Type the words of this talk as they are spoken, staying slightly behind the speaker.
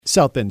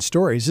South Bend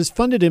Stories is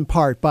funded in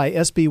part by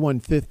SB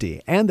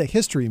 150 and the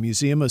History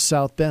Museum of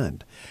South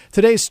Bend.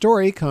 Today's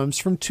story comes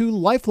from two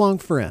lifelong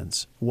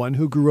friends, one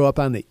who grew up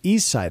on the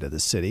east side of the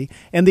city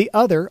and the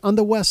other on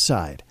the west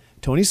side.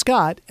 Tony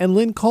Scott and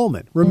Lynn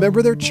Coleman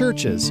remember their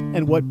churches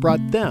and what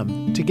brought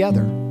them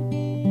together.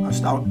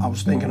 I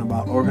was thinking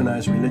about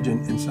organized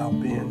religion in South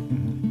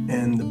Bend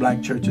and the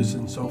black churches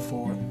and so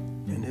forth.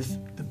 And it's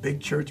the big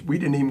church. We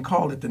didn't even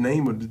call it the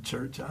name of the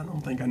church. I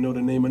don't think I know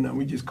the name of it.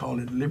 We just called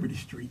it Liberty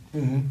Street.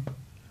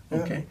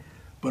 Okay.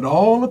 But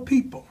all the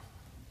people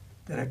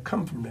that have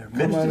come from there,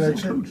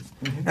 ministers included.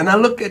 And I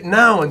look at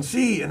now and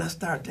see, and I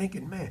start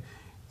thinking, man.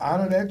 Out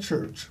of that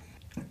church,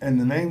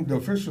 and the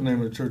official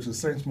name of the church is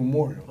Saints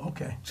Memorial.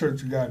 Okay.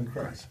 Church of God in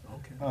Christ.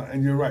 Okay.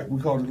 And you're right, we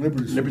call it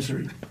Liberty Street. Liberty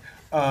Street.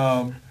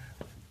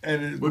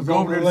 And it We'll was go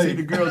on over the there to see lake.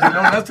 the girls. You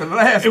know, that's the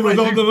last It was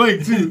place on the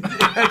lake, too.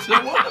 Yes,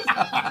 it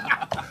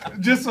was.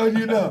 Just so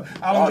you know.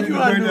 I Oh, don't you need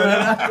to bring knew that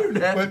that. up. I knew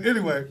that. But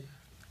anyway,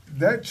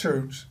 that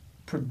church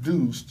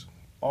produced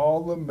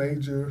all the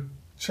major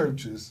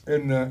churches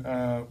in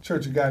the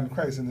Church of God in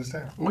Christ in this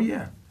town. Oh,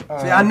 yeah.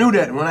 See, I knew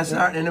that when I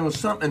started, and it was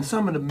something, and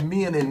some of the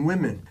men and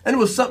women, and it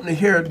was something to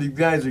hear the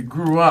guys that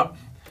grew up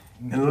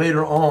and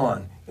later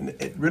on. And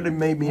it really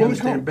made me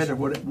understand better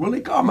what it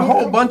really called. A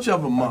whole bunch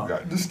of them up.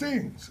 The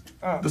Steens.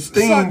 The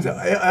Steens,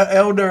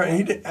 Elder,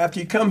 and after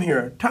he come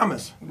here,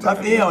 Thomas,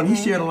 Raphael, and he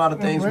shared a lot of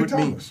things Ray with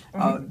Thomas.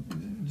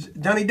 me.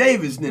 Johnny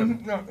Davis,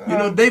 them. You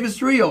know, Davis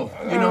Trio,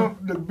 you know.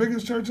 The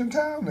biggest church in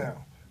town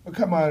now will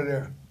come out of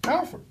there.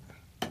 Alfred.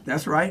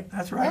 That's right,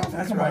 that's right, Alfred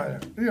that's come right.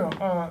 out of there. You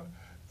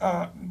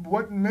know,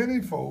 what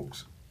many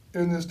folks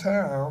in this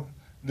town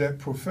that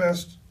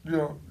professed,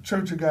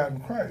 Church of God in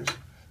Christ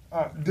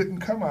didn't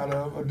come out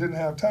of or didn't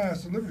have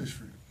ties to Liberty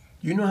Street.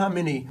 You know how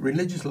many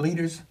religious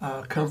leaders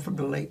come from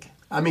the lake?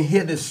 I mean,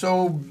 here they're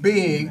so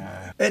big,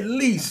 at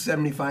least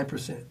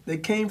 75%. They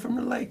came from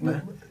the lake,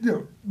 man.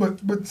 Yeah,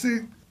 but see,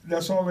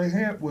 that's all they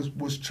had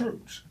was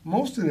church.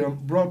 Most of them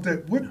brought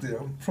that with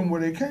them from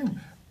where they came.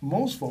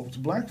 Most folks,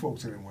 black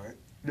folks anyway,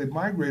 that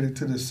migrated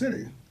to the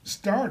city,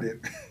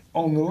 started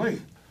on the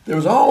lake. There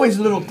was always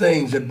little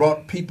things that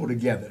brought people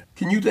together.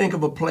 Can you think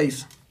of a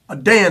place, a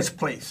dance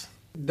place,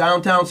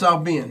 downtown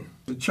South Bend,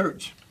 the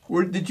church?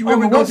 Did you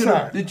ever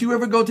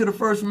go to the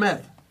first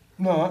meth?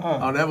 No,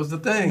 Oh, that was the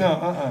thing.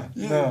 No.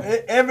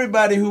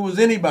 Everybody who was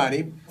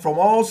anybody from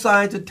all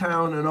sides of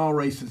town and all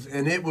races,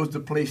 and it was the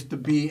place to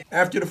be.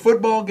 After the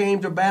football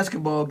games or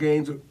basketball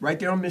games, right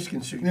there on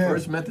Michigan Street,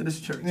 First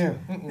Methodist Church. Yeah.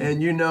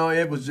 And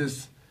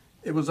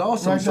it was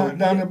awesome. Right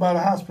down there by the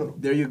hospital.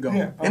 There you go.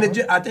 Yeah, And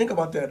I think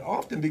about that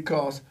often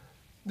because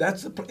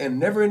and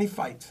never any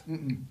fights.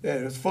 Yeah,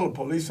 it was full of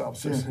police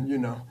officers,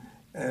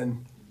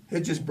 and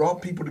it just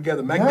brought people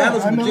together.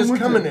 McDonald's was just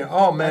coming there.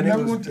 Oh man,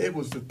 it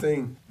was the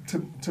thing.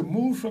 To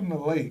move from the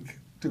lake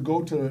to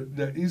go to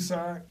the east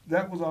side,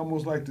 that was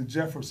almost like the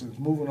Jeffersons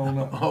moving on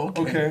up.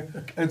 Okay.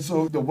 And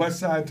so the west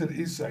side to the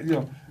east side,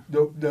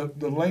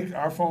 the lake,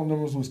 our phone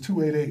numbers was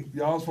 288.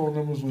 Y'all's phone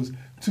numbers was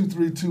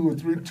 232 or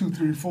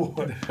 234.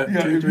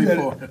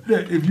 234.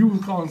 If you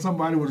was calling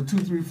somebody with a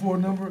 234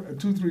 number, a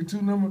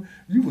 232 number,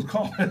 you was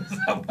calling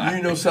somebody.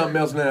 You know something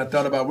else now I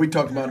thought about. We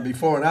talked about it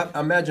before, and I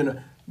imagine.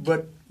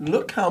 But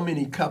look how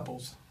many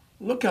couples,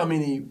 look how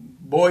many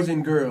boys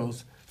and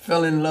girls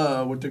fell in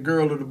love with the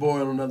girl or the boy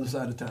on the other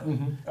side of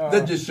town.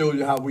 That just shows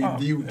you how we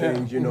view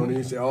things, And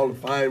they say all the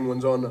fine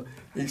ones on the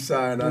east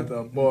side. And I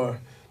thought, boy,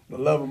 the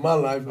love of my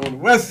life on the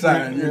west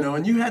side,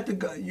 And you had to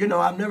go,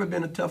 I've never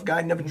been a tough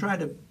guy, never tried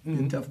to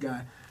be a tough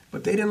guy.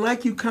 But they didn't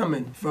like you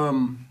coming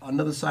from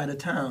another side of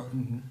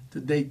town to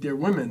date their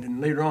women.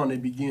 And later on, they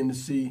began to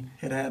see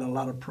it had a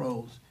lot of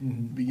pros.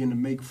 Begin to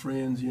make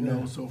friends,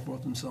 so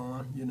forth and so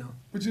on,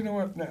 But you know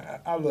what?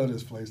 Now, I love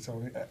this place,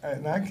 Tony.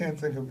 And I can't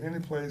think of any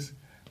place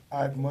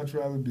I'd much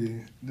rather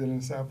be than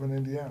in South Bend,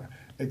 Indiana,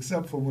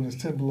 except for when it's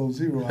 10 below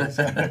zero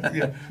outside.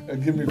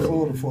 Give me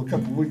Florida for a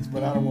couple of weeks,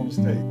 but I don't want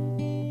to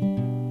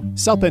stay.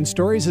 South Bend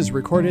Stories is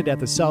recorded at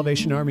the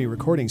Salvation Army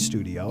Recording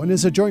Studio and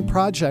is a joint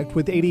project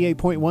with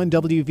 88.1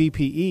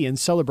 WVPE in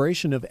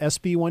celebration of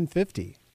SB 150.